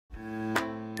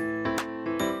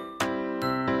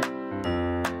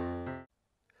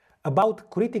about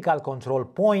critical control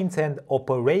points and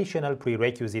operational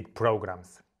prerequisite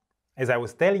programs. As I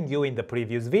was telling you in the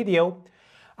previous video,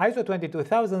 ISO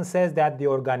 22000 says that the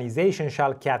organization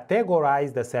shall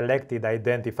categorize the selected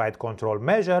identified control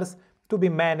measures to be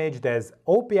managed as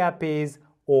OPRPs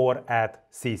or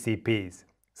at CCPs.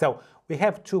 So we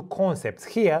have two concepts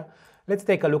here. Let's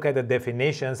take a look at the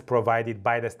definitions provided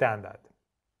by the standard.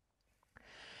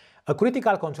 A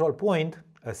critical control point,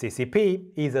 a CCP,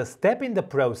 is a step in the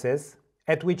process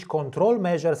at which control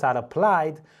measures are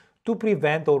applied to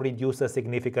prevent or reduce a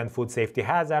significant food safety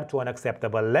hazard to an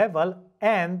acceptable level,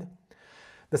 and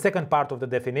the second part of the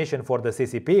definition for the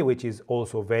CCP, which is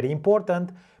also very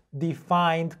important,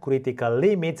 defined critical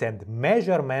limits and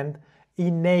measurement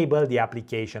enable the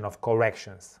application of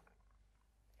corrections.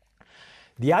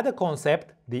 The other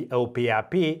concept, the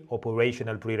OPRP,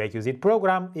 Operational Prerequisite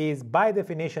Program, is by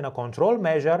definition a control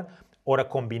measure or a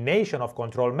combination of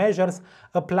control measures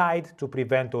applied to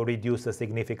prevent or reduce a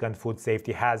significant food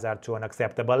safety hazard to an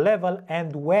acceptable level,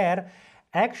 and where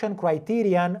action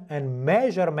criterion and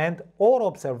measurement or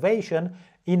observation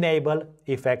enable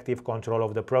effective control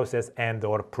of the process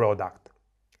and/or product.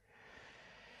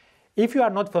 If you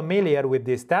are not familiar with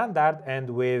this standard and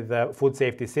with food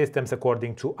safety systems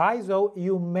according to ISO,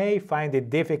 you may find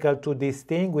it difficult to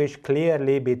distinguish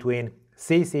clearly between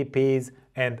CCPs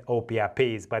and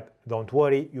OPRPs, but don't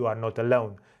worry, you are not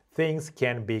alone. Things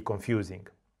can be confusing.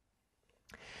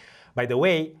 By the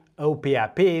way,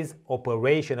 OPRPs,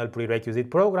 Operational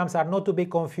Prerequisite Programs, are not to be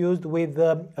confused with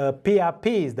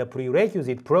PRPs, the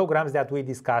prerequisite programs that we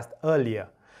discussed earlier.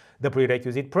 The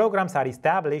prerequisite programs are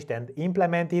established and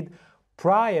implemented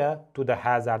prior to the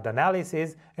hazard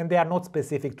analysis, and they are not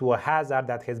specific to a hazard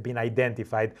that has been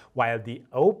identified, while the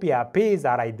OPRPs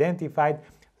are identified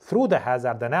through the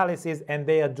hazard analysis and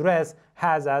they address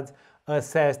hazards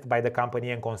assessed by the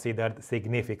company and considered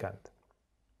significant.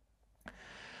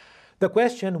 The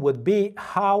question would be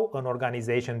how an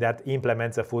organization that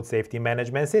implements a food safety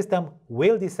management system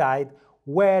will decide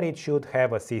where it should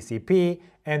have a CCP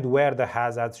and where the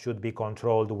hazards should be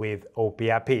controlled with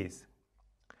OPRPs.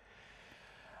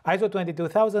 ISO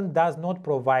 22000 does not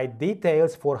provide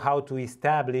details for how to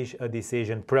establish a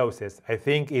decision process. I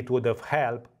think it would have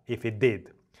helped if it did.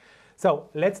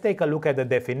 So let's take a look at the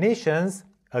definitions.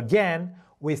 Again,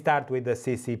 we start with the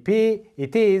CCP.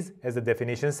 It is, as the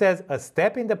definition says, a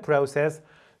step in the process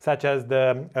such as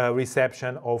the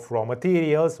reception of raw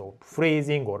materials or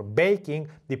freezing or baking,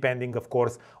 depending of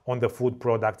course on the food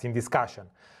products in discussion.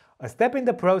 A step in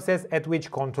the process at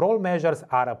which control measures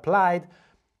are applied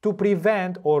to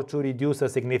prevent or to reduce a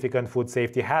significant food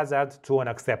safety hazard to an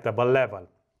acceptable level.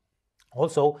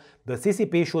 Also, the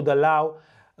CCP should allow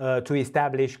to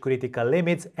establish critical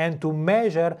limits and to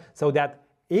measure so that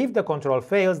if the control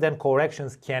fails, then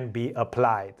corrections can be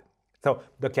applied. So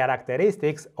the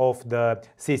characteristics of the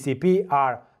CCP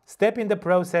are step in the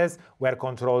process where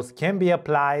controls can be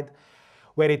applied,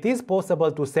 where it is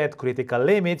possible to set critical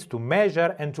limits, to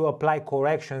measure and to apply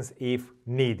corrections if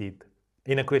needed.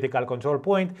 In a critical control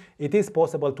point, it is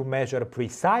possible to measure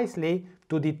precisely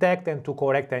to detect and to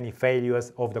correct any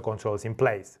failures of the controls in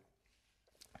place.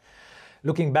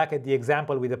 Looking back at the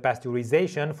example with the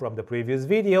pasteurization from the previous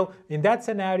video, in that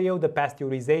scenario the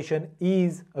pasteurization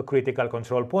is a critical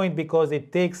control point because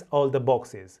it ticks all the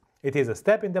boxes. It is a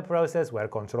step in the process where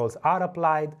controls are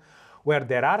applied, where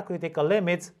there are critical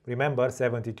limits, remember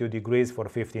 72 degrees for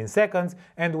 15 seconds,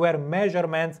 and where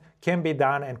measurements can be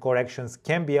done and corrections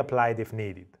can be applied if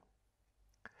needed.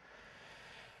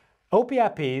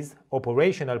 OPRPs,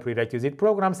 Operational Prerequisite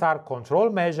Programs, are control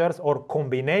measures or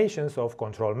combinations of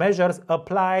control measures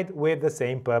applied with the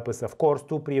same purpose, of course,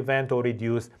 to prevent or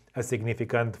reduce a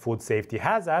significant food safety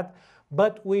hazard,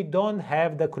 but we don't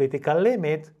have the critical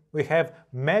limit. We have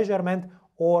measurement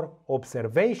or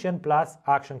observation plus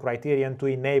action criterion to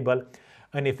enable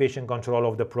an efficient control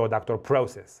of the product or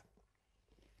process.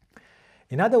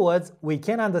 In other words, we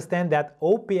can understand that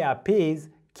OPRPs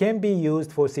can be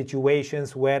used for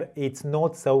situations where it's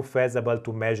not so feasible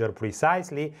to measure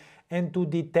precisely and to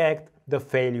detect the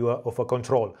failure of a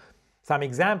control. Some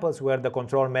examples where the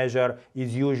control measure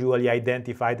is usually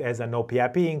identified as an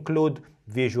OPRP include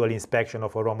visual inspection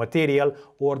of a raw material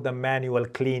or the manual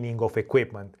cleaning of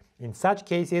equipment. In such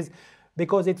cases,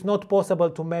 because it's not possible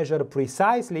to measure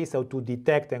precisely, so to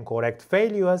detect and correct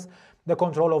failures, the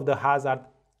control of the hazard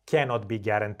cannot be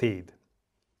guaranteed.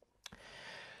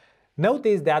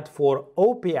 Notice that for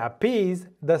OPRPs,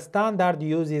 the standard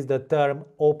uses the term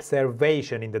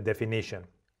observation in the definition.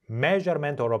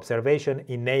 Measurement or observation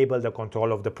enable the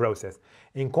control of the process.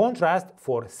 In contrast,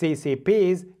 for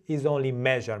CCPs is only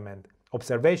measurement.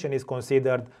 Observation is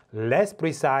considered less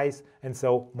precise and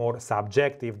so more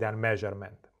subjective than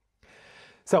measurement.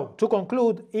 So, to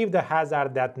conclude, if the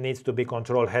hazard that needs to be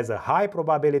controlled has a high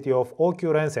probability of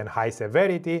occurrence and high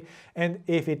severity, and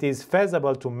if it is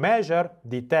feasible to measure,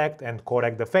 detect and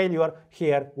correct the failure,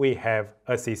 here we have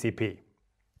a CCP.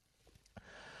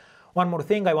 One more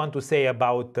thing I want to say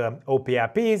about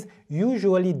OPRPs,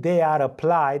 usually they are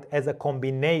applied as a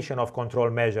combination of control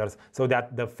measures, so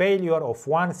that the failure of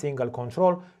one single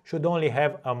control should only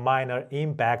have a minor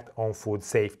impact on food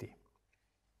safety.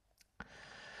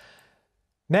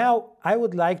 Now, I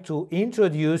would like to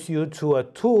introduce you to a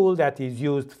tool that is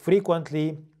used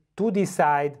frequently to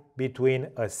decide between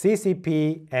a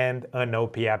CCP and an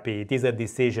OPRP. It is a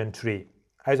decision tree.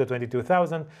 ISO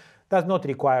 22000 does not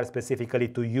require specifically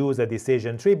to use a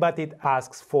decision tree, but it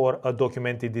asks for a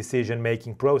documented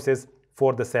decision-making process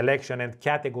for the selection and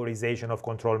categorization of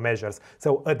control measures.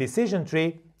 So a decision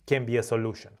tree can be a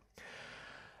solution.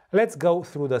 Let's go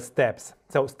through the steps.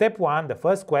 So step 1, the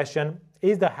first question,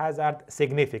 is the hazard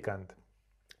significant?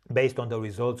 Based on the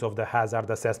results of the hazard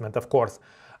assessment, of course.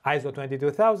 ISO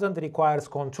 22000 requires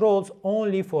controls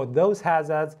only for those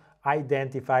hazards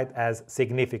identified as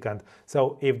significant.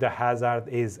 So if the hazard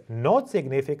is not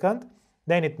significant,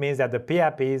 then it means that the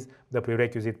PRPs, the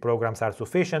prerequisite programs, are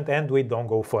sufficient and we don't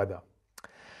go further.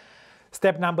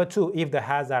 Step number 2, if the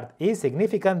hazard is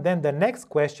significant, then the next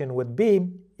question would be,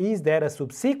 is there a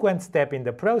subsequent step in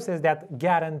the process that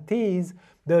guarantees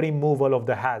the removal of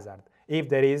the hazard? If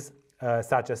there is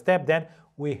such a step, then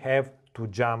we have to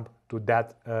jump to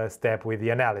that step with the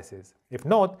analysis. If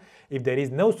not, if there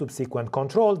is no subsequent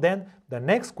control, then the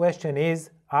next question is,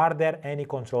 are there any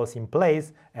controls in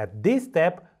place at this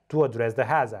step to address the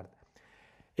hazard?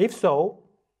 If so,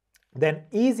 then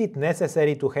is it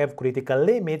necessary to have critical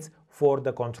limits for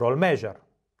the control measure?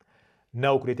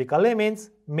 No critical limits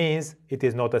means it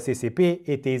is not a CCP,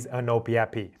 it is an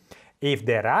OPRP. If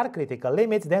there are critical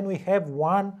limits, then we have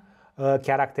one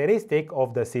characteristic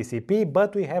of the CCP,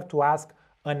 but we have to ask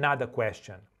another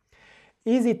question.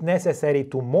 Is it necessary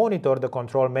to monitor the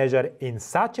control measure in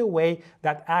such a way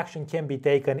that action can be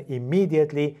taken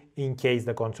immediately in case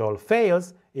the control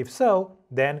fails? If so,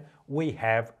 then we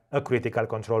have a critical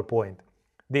control point.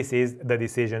 This is the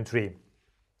decision tree.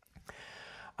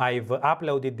 I've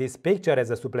uploaded this picture as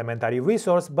a supplementary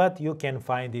resource, but you can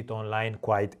find it online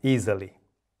quite easily.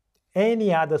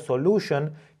 Any other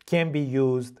solution can be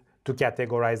used to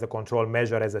categorize the control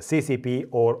measure as a CCP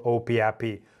or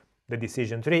OPRP. The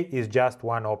decision tree is just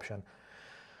one option.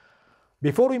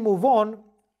 Before we move on,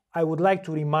 I would like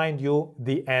to remind you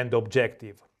the end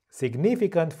objective.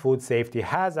 Significant food safety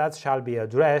hazards shall be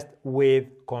addressed with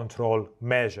control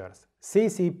measures.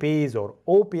 CCPs or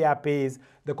OPRPs,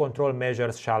 the control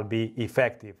measures shall be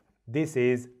effective. This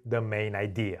is the main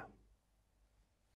idea.